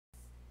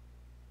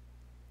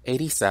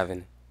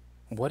87.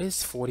 What is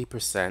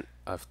 40%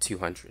 of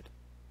 200?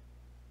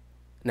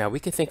 Now we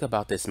could think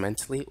about this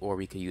mentally or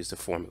we could use the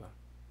formula.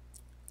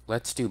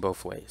 Let's do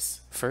both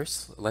ways.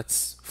 First,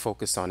 let's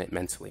focus on it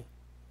mentally.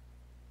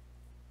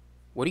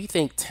 What do you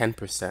think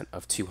 10%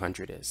 of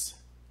 200 is?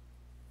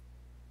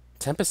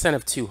 10%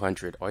 of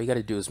 200, all you got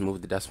to do is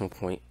move the decimal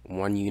point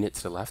 1 unit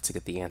to the left to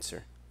get the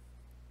answer.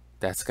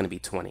 That's going to be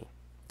 20.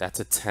 That's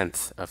a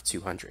tenth of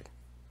 200.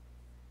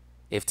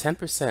 If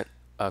 10%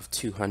 of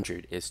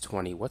 200 is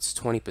 20, what's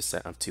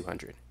 20% of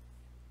 200?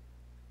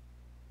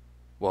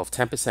 Well, if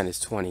 10% is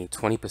 20,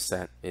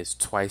 20% is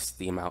twice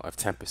the amount of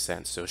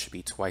 10%, so it should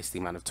be twice the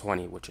amount of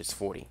 20, which is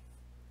 40.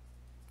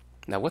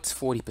 Now, what's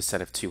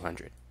 40% of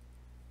 200?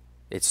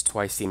 It's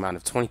twice the amount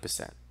of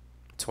 20%.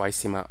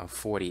 Twice the amount of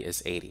 40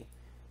 is 80.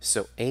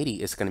 So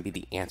 80 is going to be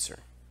the answer.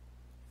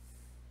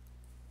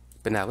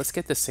 But now let's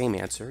get the same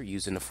answer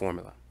using the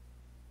formula.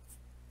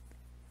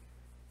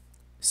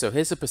 So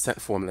here's a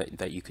percent formula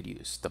that you could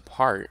use. The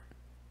part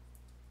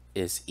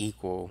is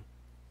equal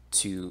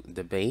to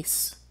the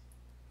base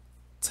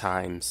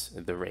times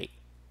the rate.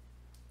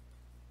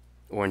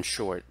 Or in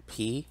short,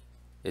 P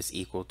is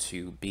equal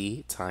to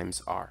B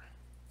times R.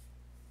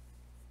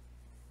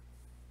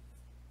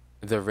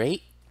 The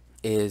rate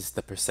is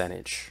the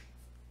percentage.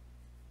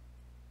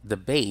 The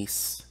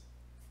base,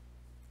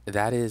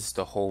 that is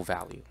the whole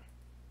value.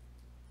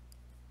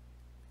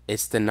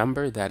 It's the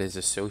number that is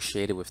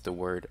associated with the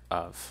word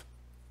of.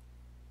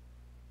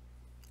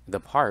 The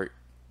part,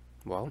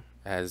 well,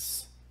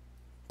 as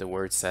the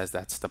word says,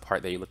 that's the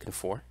part that you're looking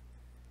for.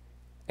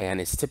 And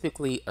it's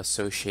typically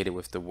associated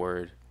with the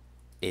word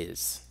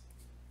is.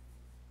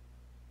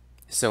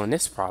 So in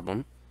this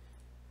problem,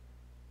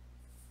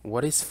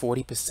 what is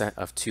 40%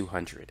 of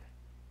 200?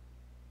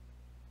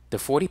 The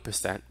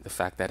 40%, the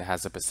fact that it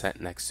has a percent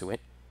next to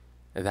it,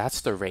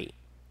 that's the rate.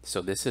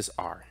 So this is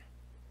R.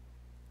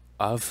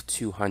 Of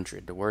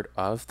 200, the word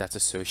of, that's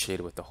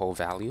associated with the whole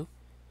value.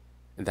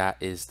 That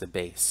is the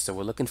base. So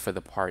we're looking for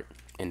the part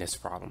in this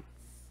problem.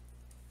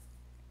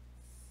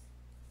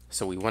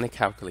 So we want to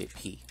calculate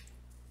P.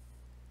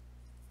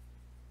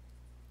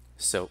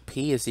 So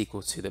P is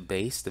equal to the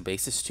base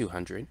is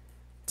 200,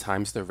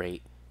 times the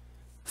rate.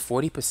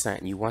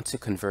 40%, you want to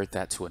convert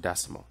that to a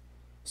decimal.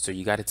 So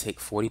you got to take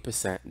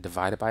 40%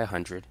 divided by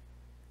 100,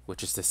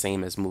 which is the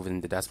same as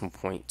moving the decimal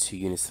point 2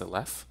 units to the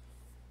left.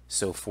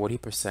 So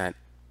 40%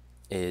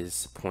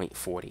 is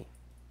 0.40.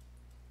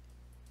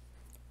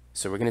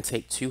 So we're going to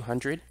take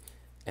 200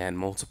 and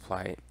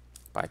multiply it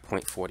by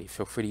 0.40.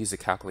 Feel free to use a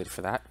calculator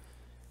for that,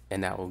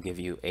 and that will give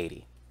you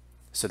 80.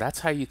 So that's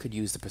how you could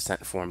use the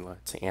percent formula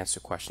to answer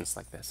questions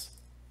like this.